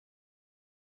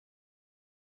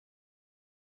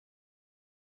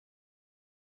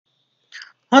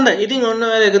හොඳයි. ඉතින් ඔන්න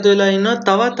ඔයාලා එකතු වෙලා ඉන්නවා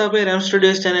තවත් අපේ RAM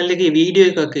Studios channel එකේ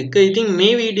වීඩියෝ එකක් එක්ක. ඉතින් මේ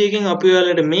වීඩියෝ එකෙන් අපි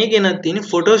ඔයාලට මේ ගෙනත් තියෙන්නේ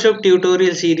Photoshop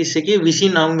tutorial series එකේ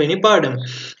 29 වෙනි පාඩම.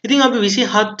 ඉතින් අපි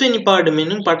 27 වෙනි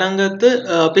පාඩමෙන් පටන් ගත්ත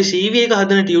අපේ CV එක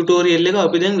හදන tutorial එක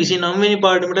අපි දැන් 29 වෙනි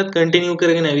පාඩමටත් continue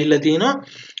කරගෙන ඇවිල්ලා තියෙනවා.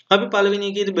 අපි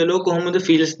පළවෙනි එකේදී බැලුවා කොහොමද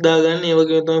fields දාගන්නේ, ඒ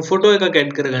වගේම තමයි photo එකක් add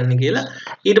කරගන්නේ කියලා.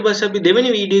 ඊට පස්සේ අපි දෙවෙනි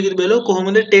වීඩියෝ එකේදී බැලුවා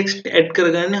කොහොමද text add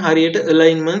කරගන්නේ හරියට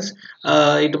alignments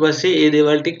ඊට පස්සේ ඒ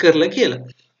දේවල් ටික කරලා කියලා.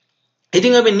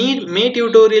 ඉතින් අපි මේ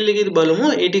ටියුටෝරියල් එකේදී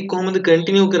බලමු ඒ ටික කොහොමද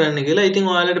කන්ටිනියු කරන්න කියලා. ඉතින්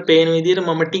ඔයාලට පේන විදිහට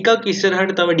මම ටිකක්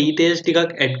ඉස්සරහට තව ඩීටේල්ස්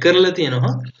ටිකක් ඇඩ් කරලා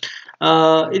තියෙනවා.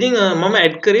 ඉතින් මම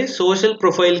ඇඩ් කරේ social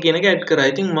profile කියන එක ඇඩ් කරා.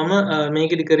 ඉතින් මම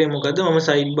මේකෙදි කරේ මොකද්ද? මම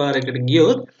side bar එකට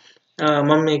ගියොත්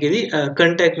මම මේකෙදි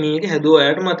contact me එක හැදුවා.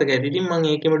 ඔයාලට මතක ඇති. ඉතින් මම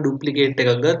ඒකෙම duplicate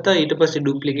එකක් ගත්තා. ඊට පස්සේ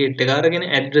duplicate එක අරගෙන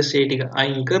address ඒ ටික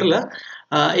අයින් කරලා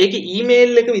ඒක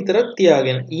email එක විතරක්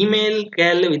තියාගෙන email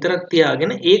කෑල්ල විතරක්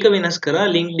තියාගෙන ඒක වෙනස් කරා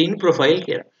LinkedIn profile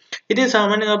කියලා. ඉතින්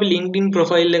සාමාන්‍යයෙන් අපි LinkedIn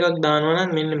profile එකක් දානවා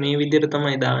නම් මෙන්න මේ විදිහට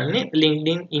තමයි දාන්නේ.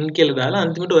 LinkedIn in කියලා දාලා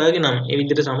අන්තිමට ඔයාගේ නම. ඒ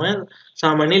විදිහට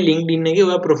සාමාන්‍යයෙන් LinkedIn එකේ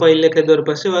ඔයා profile එක හදුවාට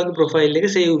පස්සේ ඔයාගේ profile එක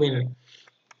save වෙන්නේ.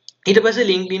 ඊට පස්සේ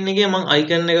LinkedIn එකේ මම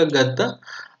icon එකක් ගත්තා.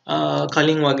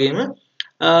 කලින් වගේම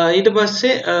ඊට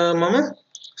පස්සේ මම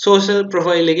social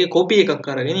profile එකේ copy එකක්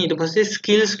අරගෙන ඊට පස්සේ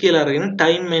skills කියලා අරගෙන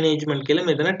time management කියලා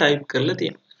මෙතන type කරලා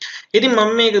තියෙනවා. ඉතින්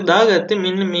මම මේක දාගත්තේ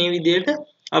මෙන්න මේ විදිහට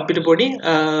අපිට පොඩි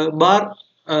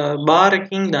bar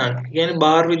එකකින් දාන්න. කියන්නේ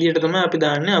bar විදිහට තමයි අපි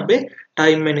දාන්නේ අපේ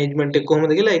time management එක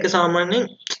කොහොමද කියලා. ඒක සාමාන්‍යයෙන්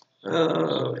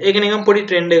ඒක නිකන් පොඩි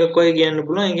ට්‍රෙන්ඩ් එකක් වගේ කියන්න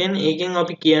පුළුවන්. ඒ කියන්නේ ඒකෙන්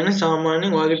අපි කියන්නේ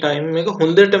සාමාන්‍යයෙන් ඔයාගේ ටයිම් එක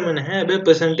හොඳටම නැහැ. හැබැයි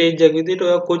percentage එකක් විදිහට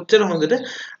ඔයා කොච්චර හොඳට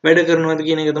වැඩ කරනවද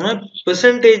කියන එක තමයි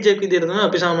percentage එකක් විදිහට තමයි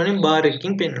අපි සාමාන්‍යයෙන් bar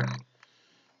එකකින් පෙන්නන්නේ.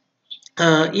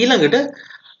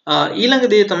 ඊළඟ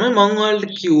දේ තමයි මම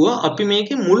ඔයාලට කිව්වා අපි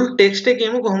මේකේ මුළු ටෙක්ස්ට්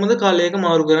එකේම කොහොමද කලයක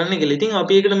මාරු කරන්න කියලා. ඉතින්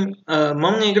අපි ඒකට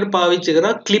මම ඒකට පාවිච්චි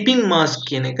කරා clipping mask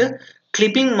කියන එක.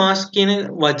 clipping mask කියන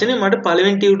වචනේ මට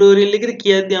පළවෙනි ටියුටෝරියල් එකේදී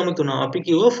කියද්දි අමතුණා. අපි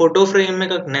කිව්වා ෆොටෝ ෆ්‍රේම්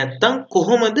එකක් නැත්තම්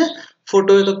කොහොමද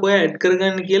ෆොටෝ එකක් ඔයා ඇඩ්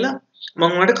කරගන්නේ කියලා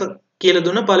මම ඔයාලට කියලා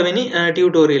දුන්න පළවෙනි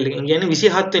ටියුටෝරියල් එකෙන්. කියන්නේ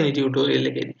 27 වෙනි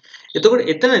ටියුටෝරියල් එකේදී. එතකොට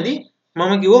එතනදී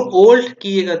මම කිව්වා alt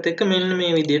key එකත් එක්ක මෙන්න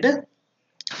මේ විදිහට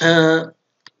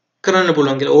කරන්න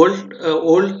පුළුවන් කියලා.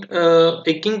 alt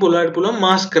එකකින් පුළුවන්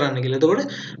mask කරන්න කියලා.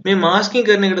 එතකොට මේ masking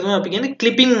කරන එකට තමයි අපි කියන්නේ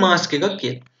clipping mask එකක්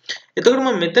කියලා. එතකොට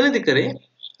මම මෙතනදී කරේ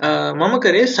මම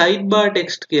කරේ sidebar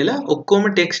text කියලා ඔක්කොම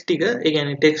text ටික ඒ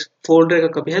කියන්නේ text folder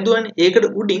එකක් අපි හදුවානේ. ඒකට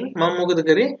උඩින් මම මොකද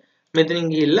කරේ මෙතනින්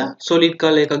ගිහිල්ලා solid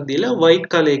color එකක් දීලා white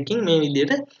color එකකින් මේ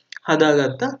විදිහට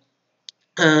හදාගත්තා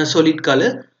solid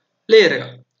color layer එකක්.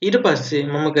 ඊට පස්සේ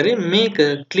මම කරේ මේක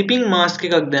clipping mask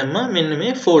එකක් දැම්මා මෙන්න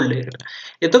මේ folder එකට.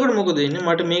 එතකොට මොකද වෙන්නේ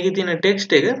මට මේකේ තියෙන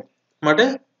text එක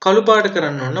මට කළු පාට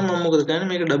කරන්න ඕන නම් මම මොකද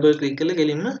කරන්නේ මේක double click කරලා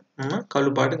ගෙලින්ම මම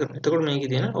කළු පාට කරනවා. එතකොට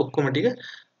මේකේ තියෙන ඔක්කොම ටික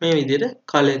මේ විදිහට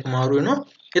color එක මාරු වෙනවා.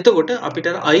 එතකොට අපිට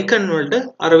icon වලට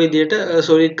අර විදිහට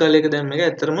solid color එක දැම්ම එක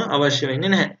ඇත්තටම අවශ්‍ය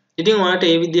වෙන්නේ නැහැ. ඉතින් ඔයාලට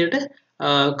මේ විදිහට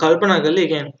කල්පනා කරලා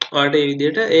ඒ කියන්නේ ඔයාලට මේ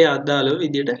විදිහට ඒ අදාළව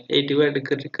විදිහට ඒ ටික වැඩ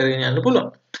කරගෙන යන්න පුළුවන්.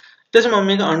 ඊට පස්සේ මම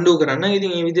මේක undo කරන්න.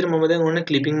 ඉතින් මේ විදිහට මම දැන් ඔන්න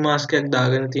clipping mask එකක්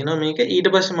දාගෙන තියෙනවා මේක.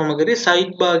 ඊට පස්සේ මම කරේ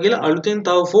sidebar කියලා අලුතෙන්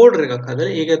තව folder එකක්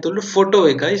හදලා ඒක ඇතුළේ photo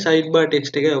එකයි sidebar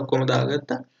text එකයි ඔක්කොම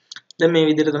දාගත්තා. දැන් මේ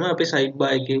විදිහට තමයි අපේ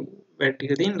sidebar එකේ වැඩ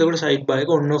ටික තියෙන්නේ. එතකොට sidebar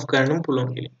එක on off කරන්න පුළුවන්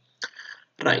කියලා.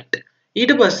 right.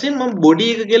 ඊට පස්සේ මම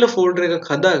body එක කියලා folder එකක්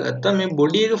හදාගත්තා. මේ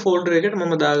body එක folder එකට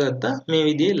මම දාගත්තා මේ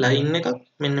විදිහේ line එකක්.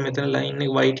 මෙන්න මෙතන line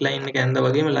එක white line එක ඇඳලා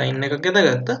වගේම line එකක්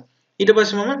යදාගත්තා. ඊට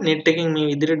පස්සේ මම net එකෙන් මේ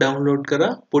විදිහට download කරා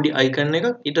පොඩි icon එකක්.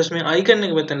 ඊට පස්සේ මේ icon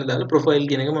එක මෙතන දාලා profile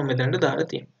කියන එක මම මෙතනට දාලා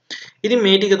තියෙනවා. ඉතින්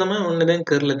මේ ටික තමයි ඔන්න දැන්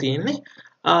කරලා තියෙන්නේ.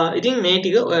 ඉතින් මේ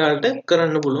ටික ඔයාලට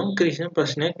කරන්න පුළුවන් කිසිම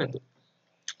ප්‍රශ්නයක් නැතුව.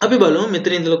 අපි බලමු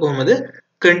මෙතන ඉඳලා කොහොමද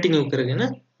continue කරගෙන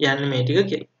යන්නේ මේ ටික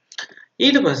කියලා.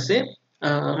 ඊට පස්සේ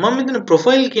මම මෙතන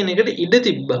profile කියන එකට ඉඩ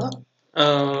තිබ්බා.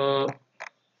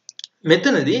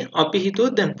 මෙතනදී අපි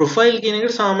හිතුවොත් දැන් profile කියන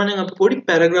එකට සාමාන්‍යයෙන් අපි පොඩි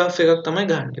paragraph එකක් තමයි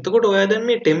ගන්න. එතකොට ඔයා දැන්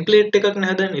මේ template එකක්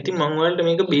නේ හදන්නේ. ඉතින් මම ඔයාලට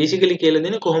මේක basically කියලා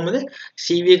දෙන්නේ කොහොමද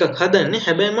CV එකක් හදන්නේ.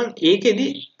 හැබැයි මම ඒකෙදි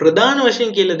ප්‍රධාන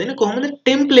වශයෙන් කියලා දෙන්නේ කොහොමද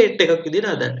template එකක්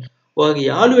විදිහට හදන්නේ. ඔයාගේ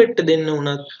යාළුවෙක්ට දෙන්න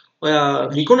උනත්, ඔයා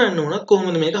විකුණන්න උනත්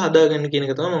කොහොමද මේක හදාගන්නේ කියන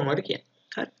එක තමයි මම ඔයාලට කියන්නේ.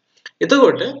 හරි.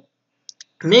 එතකොට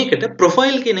මේකට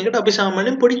ප්‍රොෆයිල් කියන එකට අපි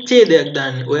සාමාන්‍යයෙන් පොඩි ඡේදයක්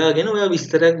දාන්නේ. ඔයා ගැන ඔයා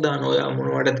විස්තරයක් දානවා. ඔයා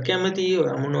මොනවටද කැමති?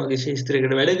 ඔයා මොන වගේ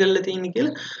ශාස්ත්‍රයකට වැඩ කරලා තියෙන්නේ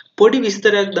කියලා පොඩි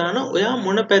විස්තරයක් දානවා. ඔයා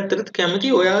මොන පැත්තටද කැමති?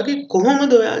 ඔයාගේ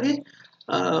කොහොමද ඔයාගේ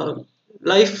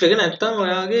ලයිෆ් එක නැත්තම්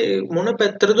ඔයාගේ මොන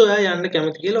පැත්තටද ඔයා යන්න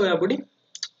කැමති කියලා ඔයා පොඩි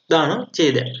දානවා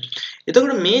ඡේදයක්.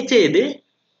 එතකොට මේ ඡේදේ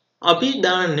අපි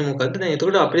දාන්නේ මොකද්ද? දැන්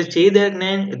එතකොට අපිට ඡේදයක්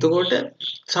නැහැනේ. එතකොට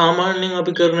සාමාන්‍යයෙන්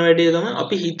අපි කරන වැඩේ තමයි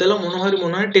අපි හිතලා මොන හරි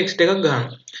ටෙක්ස්ට් එකක්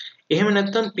ගන්නවා. එහෙම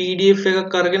නැත්නම් PDF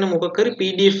එකක් අරගෙන මොකක් හරි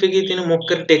PDF එකේ තියෙන මොකක්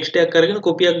හරි ටෙක්ස්ට් එකක් අරගෙන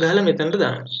කොපියක් ගහලා මෙතනට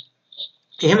දානවා.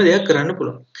 එහෙම දෙයක් කරන්න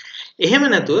පුළුවන්. එහෙම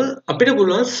නැතුව අපිට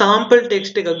පුළුවන් sample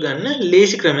text එකක් ගන්න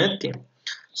ලේසි ක්‍රමයක් තියෙනවා.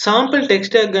 sample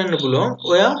text එකක් ගන්න පුළුවන්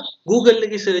ඔයා Google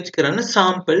එකේ search කරන්න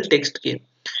sample text කියලා.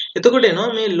 එතකොට එනවා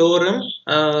මේ lorem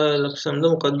ලක්ෂණද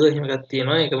මොකද්ද එහෙම එකක්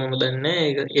තියෙනවා. ඒක මම දන්නේ නැහැ.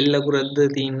 ඒක L අකුරක්ද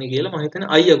තියෙන්නේ කියලා මම හිතන්නේ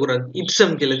I අකුරක්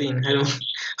ipsum කියලා තියෙනවා. හරිම.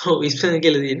 ඔව් ipsum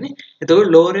කියලා තියෙන්නේ. එතකොට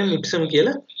lorem ipsum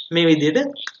කියලා මේ විදිහට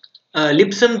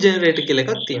lipsum generator කියලා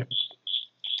එකක් තියෙනවා.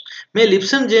 මේ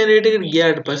lipsum generator එකට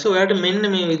ගියාට පස්සේ ඔයාලට මෙන්න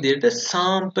මේ විදිහට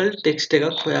sample text එකක්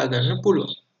හොයාගන්න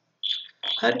පුළුවන්.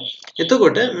 හරි.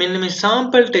 එතකොට මෙන්න මේ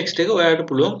sample text එක ඔයාලට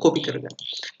පුළුවන් copy කරගන්න.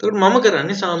 එතකොට මම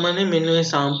කරන්නේ සාමාන්‍යයෙන් මෙන්න මේ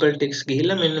sample text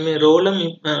ගිහිල්ලා මෙන්න මේ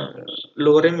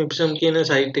lorem ipsum කියන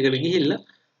site එකට ගිහිල්ලා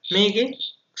මේකේ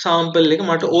sample එක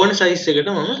මට ඕන size එකට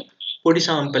මම පොඩි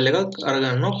sample එකක්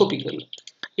අරගන්නවා copy කරලා.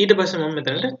 ඊට පස්සේ මම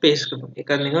මෙතනට paste කරනවා. ඒක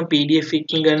නිකන් PDF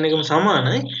එකකින් ගන්න එකම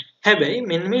සමානයි. හැබැයි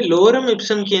මෙන්න මේ lorem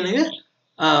ipsum කියන එක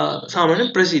සාමාන්‍යයෙන්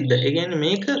ප්‍රසිද්ධයි. ඒ කියන්නේ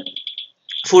මේක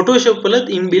Photoshop වලත්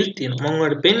inbuilt තියෙනවා. මම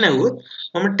ඔයාලට පෙන්නවුවොත්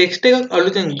මම text එකක්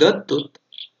අලුතෙන් ගත්තොත්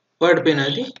ඔයාලට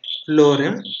පේනවාදී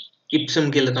lorem ipsum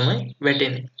කියලා තමයි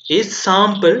වැටෙන්නේ. ඒ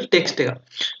sample text එක.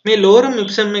 මේ lorem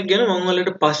ipsum එක ගැන මම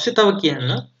ඔයාලට පස්සේ තව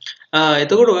කියන්නම්.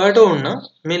 එතකොට ඔයාලට ඕන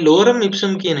මේ lorem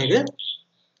ipsum කියන එක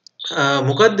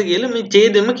මොකක්ද කියලා මේ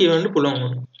ඡේදෙම කියවන්න පුළුවන්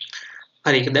වුණා.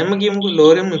 හරි ඒක දැම්ම කියමුකෝ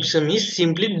lorem ipsum is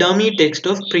simply dummy text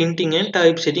of printing and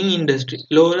typesetting industry.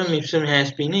 Lorem ipsum has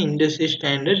been an industry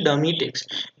standard dummy text.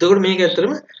 එතකොට මේක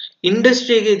ඇත්තටම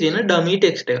industry එකේ තියෙන dummy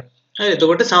text එකක්. හරි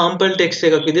එතකොට sample text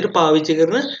එකක් විදිහට පාවිච්චි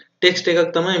කරන text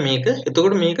එකක් තමයි මේක.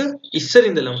 එතකොට මේක ඉස්සර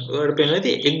ඉඳලම ඔයාලට පේනවා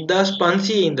ඇති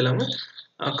 1500 ඉඳලම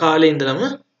කාලේ ඉඳලම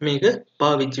මේක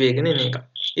පාවිච්චි වෙගෙන එන එකක්.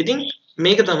 ඉතින්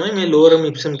මේක තමයි මේ lorem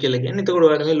ipsum කියලා කියන්නේ.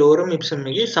 එතකොට ඔයාලට මේ lorem ipsum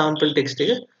එකේ sample text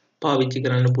එක පාවිච්චි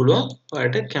කරන්න පුළුවන්.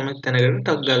 ඔයාලට කැමති තැනකට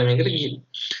ටක් ගාලා මේකට ගිහින්.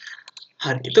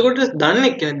 හරි. එතකොට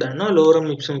දන්නේ කෙනෙක් දන්නවා lorem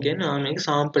ipsum කියන්නේ මේක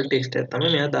sample text එකක් තමයි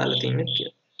මෙයා දාලා තින්නේ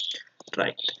කියලා.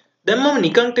 right. දැන් මම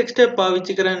නිකන් text එකක්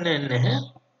පාවිච්චි කරන්නේ නැහැ.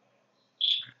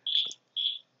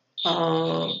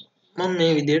 මම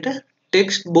මේ විදිහට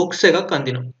text box එකක්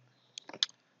අඳිනවා.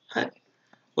 හරි.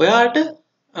 ඔයාට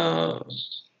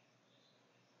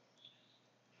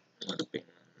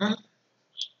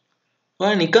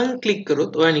ඔයා නිකන් ක්ලික්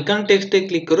කරොත් ඔයා නිකන් ටෙක්ස්ට් එක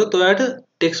ක්ලික් කරොත් ඔයාට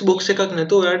ටෙක්ස්ට් බොක්ස් එකක්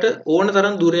නැතුව ඔයාට ඕන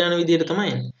තරම් දුර යන විදිහට තමයි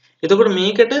එන්නේ. එතකොට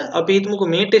මේකට අපි හිතමුකෝ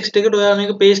මේ ටෙක්ස්ට් එකට ඔයා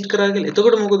මේක පේස්ට් කරා කියලා.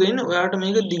 එතකොට මොකද වෙන්නේ? ඔයාට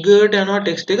මේක දිගට යනවා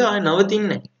ටෙක්ස්ට් එක ආයෙ නවතින්නේ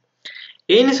නැහැ.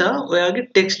 ඒ නිසා ඔයාගේ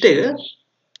ටෙක්ස්ට් එක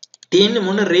තියෙන්නේ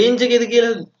මොන රේන්ජ් එකේද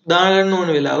කියලා දාගන්න ඕන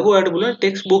වෙලාවක ඔයාට පුළුවන්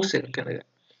ටෙක්ස්ට් බොක්ස් එකක් කරගන්න.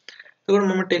 එතකොට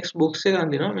මම ටෙක්ස්ට් බොක්ස් එක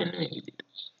අඳිනවා මෙන්න මේ විදිහට.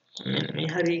 මෙන්න මේ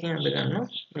හරියකින් අඳ ගන්නවා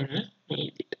මෙන්න මේ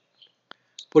විදිහට.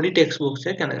 පොඩි ටෙක්ස්ට් බොක්ස්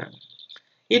එකක් අඳ ගන්නවා.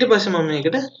 ඊට පස්සේ මම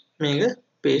මේක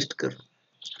paste කරනවා.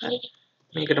 හරි.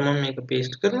 මේකට මම මේක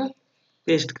paste කරනවා.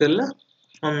 paste කරලා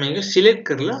මම මේක select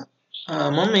කරලා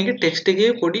මම මේක text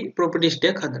එකේ පොඩි properties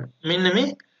ටිකක් හදනවා. මෙන්න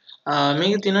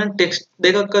මේක තියෙනවා text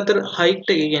දෙකක් අතර height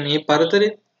එක කියන්නේ මේ පරතරේ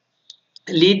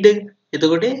lead එක.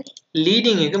 එතකොට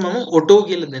leading එක මම auto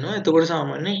කියලා දෙනවා. එතකොට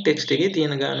සාමාන්‍යයෙන් text එකේ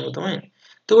තියෙන ගානම තමයි.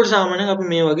 එතකොට සාමාන්‍යයෙන් අපි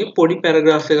මේ වගේ පොඩි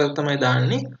paragraph එකක් තමයි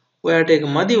දාන්නේ. ඔයාට ඒක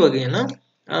මදි වගේ නම්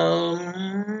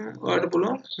ඔයාලට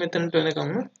පුළුවන් මෙතනට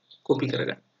වෙනකම්ම copy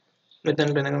කරගන්න.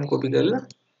 මෙතනට වෙනකම් copy කරලා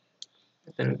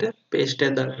මෙතනට paste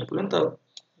එකක් දාන්න පුළුවන්. තව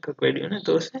එකක් වැඩි වෙනවා. ඊට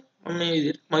පස්සේ මම මේ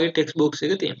විදිහට මගේ text box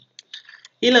එක තියෙනවා.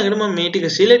 ඊළඟට මම මේ ටික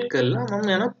select කරලා මම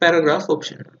යනවා paragraph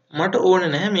option එකට. මට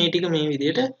ඕනේ නැහැ මේ ටික මේ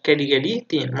විදිහට කැඩි කැඩි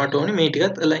තියෙන. මට ඕනේ මේ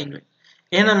ටිකත් align වෙන්න.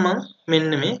 එහෙනම් මම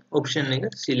මෙන්න මේ option එක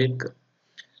select කරනවා.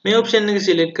 මේ option එක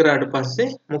select කරාට පස්සේ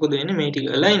මොකද වෙන්නේ? මේ ටික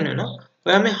align වෙනවා.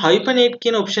 ඔයා මේ hyphenate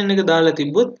කියන option එක දාලා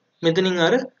තිබ්බොත් මෙතනින්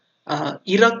අර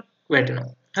ඉරක් වැටෙනවා.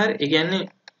 හරි. ඒ කියන්නේ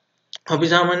අපි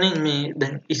සාමාන්‍යයෙන් මේ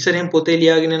දැන් ඉස්සරහින් පොතේ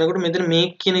ලියාගෙන යනකොට මෙතන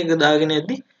මේක් කියන එක දාගෙන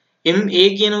යද්දි MA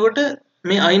කියනකොට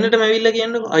මේ අයිනටම ඇවිල්ලා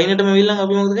කියන්නකො අයිනටම ඇවිල්ලා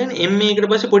අපි මොකද කරන්නේ MA එකට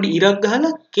පස්සේ පොඩි ඉරක්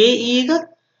ගහලා KE එක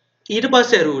ඊට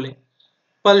පස්සේ ඇරුවලෙන්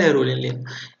පල්ලේ ඇරුවලෙන් ලියන.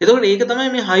 එතකොට ඒක තමයි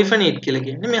මේ hyphenate කියලා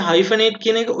කියන්නේ. මේ hyphenate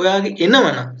කියන එක ඔයාගේ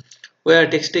එනවනම් ඔයා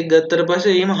ටෙක්ස්ට් එක ගත්තට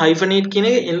පස්සේ එහෙම hyphenate කියන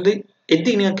එක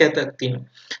එද්දි නිකන් කැතක් තියෙනවා.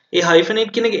 ඒ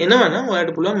hyphenate කියන එක එනවනම්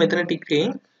ඔයාලට පුළුවන් මෙතන ටික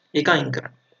එකෙන් ඒක අයින්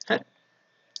කරන්න. හරි.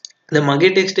 දැන්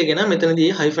මගේ ටෙක්ස්ට් එකේ නම්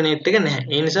මෙතනදී hyphenate එක නැහැ.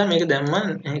 ඒ නිසා මේක දැම්මම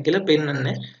නැහැ කියලා පෙන්නන්නේ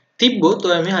නැහැ. තිබ්බොත්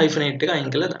ඔයා මේ hyphenate එක අයින්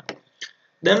කරලා දාන්න.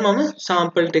 දැන් මම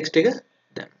sample text එක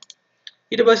දැම්මා.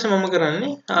 ඊට පස්සේ මම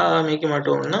කරන්නේ මේකේ මට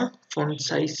ඕන font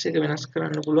size එක වෙනස්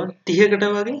කරන්න පුළුවන් 30කට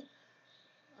වගේ.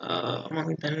 මම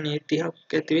හිතන්නේ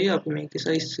 30ක් ඇති වෙයි. අපි මේකේ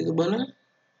size එක බලමු.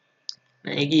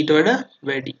 නෑ ඒක ඊට වඩා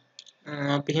වැඩි.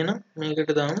 අපි එහෙනම්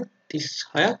මේකට දාමු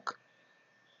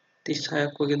 36ක්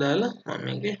වගේ දාලා මම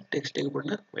මේකේ ටෙක්ස්ට් එක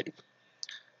පොඩ්ඩක් වැඩි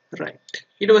right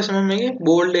ඊට පස්සේ මම මේකේ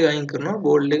bold එක අයින් කරනවා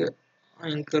bold එක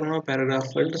අයින් කරනවා paragraph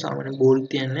වලට සාමාන්‍ය bold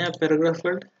තියන්නේ නැහැ paragraph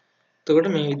වලට එතකොට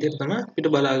මේ විදිහට තමයි අපිට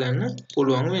බලා ගන්න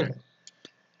පුළුවන් වෙන්නේ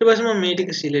ඊට පස්සේ මම මේ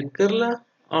ටික select කරලා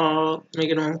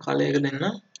මේකට මම color එක දෙන්නම්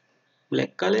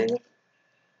black color එක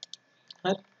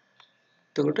හරි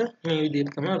එතකොට මේ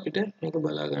විදිහට තමයි අපිට මේක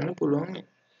බලා ගන්න පුළුවන් වෙන්නේ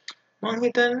මම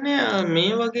හිතන්නේ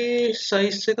මේ වගේ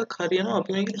size එකක් හරියනවා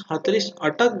අපි මේක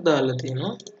 48ක් දාලා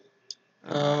තියෙනවා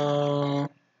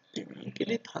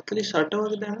මේකෙදි 48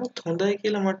 වගේ දැම්මොත් හොඳයි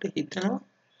කියලා මට හිතෙනවා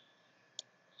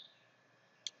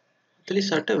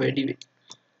 48 වැඩි වෙයි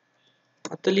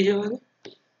 40 වගේ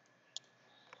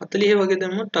 40 වගේ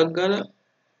දැම්මොත් ටක් ගාලා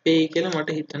වෙයි කියලා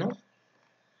මට හිතෙනවා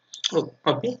ඔව්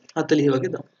අපි 40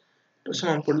 වගේ දාමු ඊට පස්සේ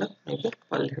මම පොඩ්ඩක් මේක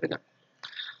පල්ලෙහාට ගන්න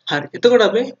හරි එතකොට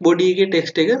අපේ body එකේ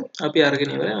text එක අපි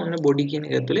අරගෙන ඉවරයි ඔන්න body කියන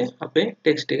එක ඇතුලේ අපේ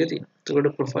text එක තියෙනවා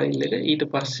එතකොට profile එක ඊට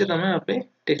පස්සේ තමයි අපේ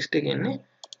text එක එන්නේ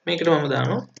මේකට මම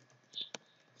දානවා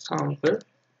sample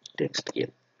text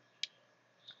කියලා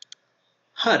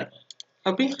හරි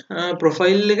අපි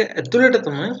profile එක ඇතුලට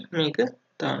තමයි මේක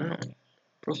දාන්න ඕනේ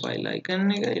profile icon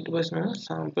එක ඊට පස්සේ මම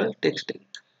sample text එක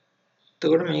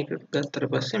එතකොට මේක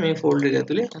ගත්තට පස්සේ මේ folder එක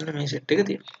ඇතුලේ ඔන්න මේ set එක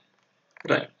තියෙනවා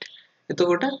right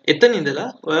එතකොට එතන ඉඳලා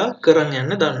ඔයා කරන්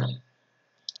යන්න දන්නවා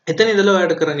එතන ඉඳලා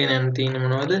ඔයාට කරගෙන යන්න තියෙන්නේ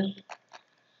මොනවද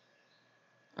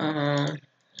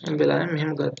හැම වෙලාවෙම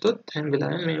මෙහෙම ගත්තොත් හැම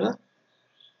වෙලාවෙම මේවා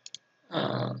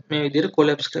මේ විදිහට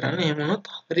කොලැප්ස් කරන්න එහෙම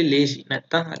වුණොත් හරි ලේසි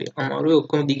නැත්තම් හරි අමාරුයි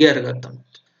ඔක්කොම දිග අරගත්තම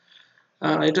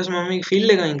ඊට පස්සේ මම මේක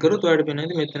ෆිල් එක අයින් කරොත් ඔයාලට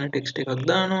පේනවා මෙතන ටෙක්ස්ට් එකක්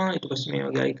දානවා ඊට පස්සේ මේ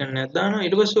වගේ අයිකන් එකක් දානවා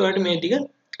ඊට පස්සේ ඔයාලට මේ ටික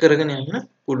කරගෙන යන්න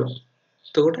පුළුවන්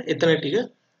එතකොට එතන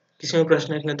ටික කිසිම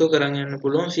ප්‍රශ්නයක් නැතුව කරන් යන්න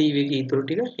පුළුවන් CV එකේ ඊටු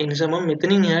ටික ඒ නිසා මම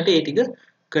මෙතනින් එහාට ඒ ටික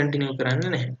කන්ටිනියු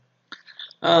කරන්නේ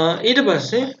නැහැ ඊට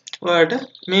පස්සේ ඔයාලට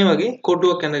මේ වගේ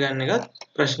කොටුවක් ඇඳ ගන්න එකත්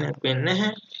ප්‍රශ්නයක් වෙන්නේ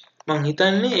නැහැ මම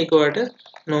හිතන්නේ ඒක ඔයාලට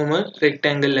normal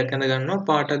rectangle එකක් ඇඳ ගන්නවා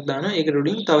පාටක් දානවා ඒකට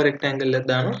උඩින් තව rectangle එකක්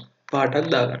දානවා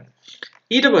පාටක් දාගන්න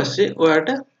ඊට පස්සේ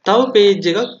ඔයාලට තව page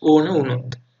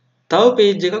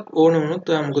එකක් ඕන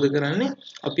වුණොත් ඔයා මොකද කරන්නේ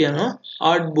අපි යනවා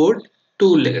artboard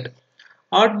tool එකට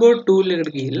artboard tool එකට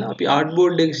ගිහිල්ලා අපි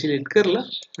artboard එක select කරලා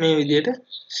මේ විදිහට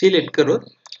select කරොත්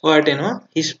ඔයාලට එනවා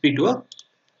හිස් පිටුවක්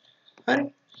හරි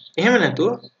එහෙම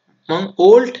නැතුව මම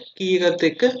alt key එකත්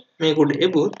එක්ක මේක උඩ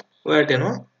එබුවොත් ඔයාලට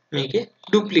එනවා මේකේ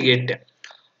duplicate එක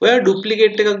ඔයා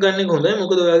duplicate එකක් ගන්න එක හොඳයි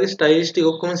මොකද ඔයාගේ styles ටික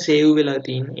ඔක්කොම save වෙලා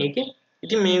තියෙන්නේ ඒකේ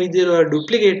ඉතින් මේ විදිහට ඔයා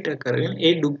duplicate එකක් කරගෙන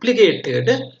ඒ duplicate එකට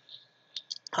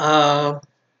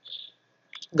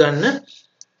ගන්න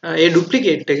ඒ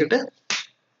duplicate එකට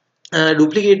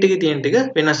duplicate එකේ තියෙන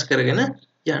ටික වෙනස් කරගෙන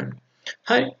යන්න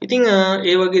හරි ඉතින්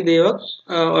ඒ වගේ දේවල්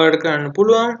ඔයාලට කරන්න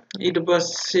පුළුවන් ඊට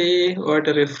පස්සේ ඔයාලට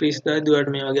reference දාද්දී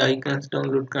ඔයාලට මේ වගේ icons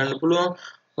download කරන්න පුළුවන්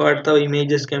ඔයාලට තව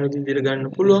images කැමති විදිහට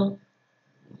ගන්න පුළුවන්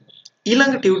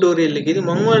ඊළඟ ටියුටෝරියල් එකේදී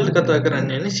මම ඔයාලට කතා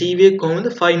කරන්න යන්නේ CV එක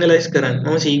කොහොමද ෆයිනලයිස් කරන්නේ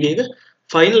මම CV එක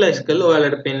ෆයිනලයිස් කරලා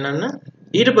ඔයාලට පෙන්නන්න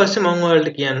ඊට පස්සේ මම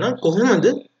ඔයාලට කියන්න කොහොමද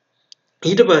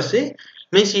ඊට පස්සේ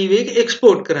මේ CV එක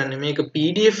එක්ස්පෝර්ට් කරන්නේ මේක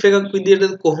PDF එකක්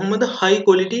විදිහට කොහොමද high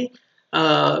quality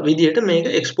විදිහට මේක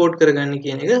එක්ස්පෝර්ට් කරගන්න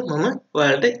කියන එක මම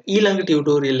ඔයාලට ඊළඟ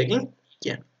ටියුටෝරියල් එකකින්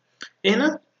කියන්න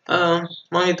එහෙනම්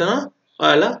මම හිතනවා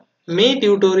ඔයාලා මේ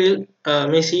ටියුටෝරියල්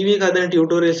මේ CV එක හදන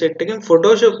ටියුටෝරියල් සෙට් එකෙන්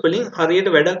Photoshop වලින් හරියට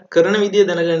වැඩක් කරන විදිය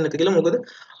දැනගන්න නැති කියලා මොකද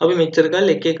අපි මෙච්චර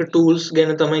කාලෙ එක එක tools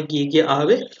ගැන තමයි කිය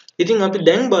ආවේ ඉතින් අපි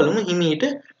දැන් බලමු හිමීට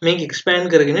මේක expand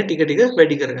කරගෙන ටික ටික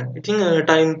වැඩි කරගන්න. ඉතින්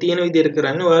time තියෙන විදියට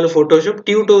කරන්න ඔයාලා Photoshop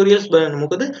tutorials බලන්න.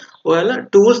 මොකද ඔයාලා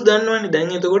tools දන්නවනේ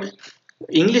දැන් එතකොට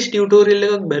English tutorial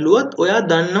එකක් බැලුවත් ඔයා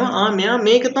දන්නවා මෙයා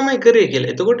මේක තමයි කරේ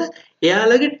කියලා. එතකොට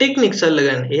එයාලගේ techniques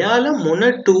අල්ලගන්න. එයාලා මොන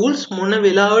tools මොන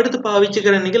වෙලාවටද පාවිච්චි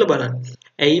කරන්නේ කියලා බලන්න.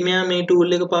 ඇයි මෙයා මේ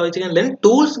tool එක පාවිච්චි කරන්නේ? දැන්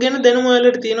tools ගැන දැනුම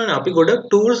ඔයාලට තියෙනවනේ. අපි ගොඩක්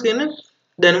tools ගැන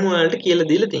දැනුම ඔයාලට කියලා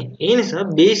දීලා තියෙනවා. ඒ නිසා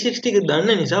basics ටික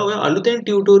දන්න නිසා ඔයා අලුතෙන්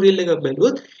tutorial එකක්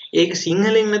බැලුවොත් ඒක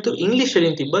සිංහලෙන් නැතු ඉංග්‍රීසි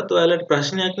වලින් තිබ්බත් ඔයාලට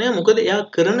ප්‍රශ්නයක් නෑ. මොකද එයා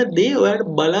කරන දේ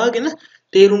ඔයාලට බලාගෙන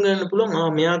තේරුම් ගන්න පුළුවන්.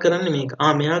 මෙයා කරන්නේ මේක.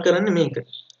 මෙයා කරන්නේ මේක.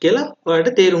 කියලා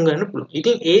ඔයාලට තේරුම් ගන්න පුළුවන්.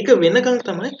 ඉතින් ඒක වෙනකන්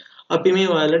තමයි අපි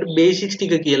මේ ඔයාලට බේසික්ස්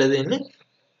ටික කියලා දෙන්නේ.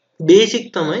 බේසික්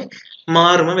තමයි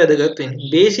මාර්ම වැදගත් වෙන්නේ.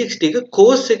 බේසික්ස් ටික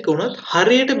කෝස් එක උනත්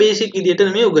හරියට බේසික් විදියට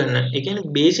නෙමෙයි උගන්වන්නේ. ඒ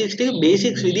කියන්නේ බේසික්ස් ටික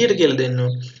බේසික්ස් විදියට කියලා දෙන්න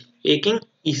ඕනේ. ඒකෙන්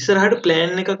ඉස්සරහට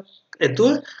ප්ලෑන් එකක් ඇතුව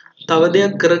තව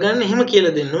දෙයක් කරගන්න එහෙම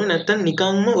කියලා දෙන්න ඕනේ. නැත්තම්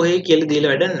නිකන්ම ඔය කියලා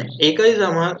දීලා වැඩක් නැහැ. ඒකයි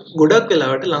සමහර ගොඩක්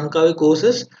වෙලාවට ලංකාවේ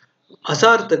කෝසස්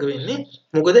අසාර්ථක වෙන්නේ.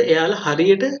 මොකද එයාලා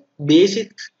හරියට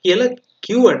බේසික්ස් කියලා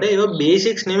කිව්වට ඒවා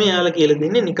බේසික්ස් නෙමෙයි යාලා කියලා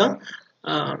දෙන්නේ නිකන්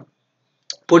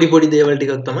පොඩි පොඩි දේවල්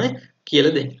ටිකක් තමයි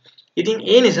කියලා දෙන්නේ. ඉතින්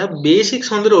ඒ නිසා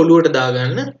බේසික්ස් හොඳට ඔලුවට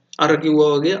දාගන්න අර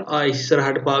කිව්වා වගේ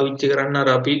ඉස්සරහට පාවිච්චි කරන්න අර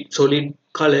අපි solid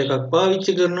color එකක්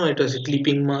පාවිච්චි කරනවා ඊට පස්සේ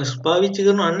clipping mask පාවිච්චි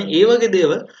කරනවා අන්න ඒ වගේ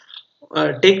දේවල්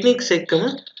ටෙක්නික්ස් එක්කම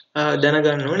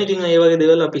දැනගන්න ඕනේ. ඉතින් ඒ වගේ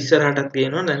දේවල් අපි ඉස්සරහටත්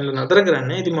ගේනවා. දැන් නතර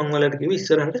කරන්න. ඉතින් මම ඔයාලට කිව්වේ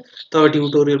ඉස්සරහට තව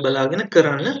ටියුටෝරියල් බලාගෙන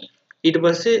කරන්න. ඊට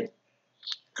පස්සේ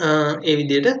ඒ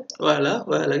විදිහට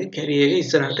ඔයාලගේ කැරියර් එක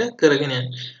ඉස්සරහට කරගෙන යන්න.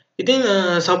 ඉතින්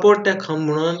සපෝට් එකක්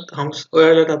හම්බුණා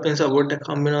ඔයාලට අපෙන් සපෝට් එකක්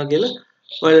හම්බ වෙනවා කියලා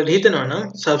ඔයාලට හිතනවා නම්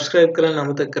subscribe කරන්න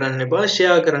අමතක කරන්න එපා.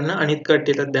 share කරන්න අනිත්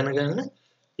කට්ටියටත් දැනගන්න.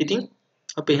 ඉතින්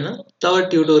අපි එහෙනම් තව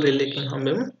ටියුටෝරියල් එකකින්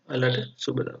හම්බෙමු. ඔයාලට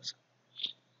සුබ දවසක්.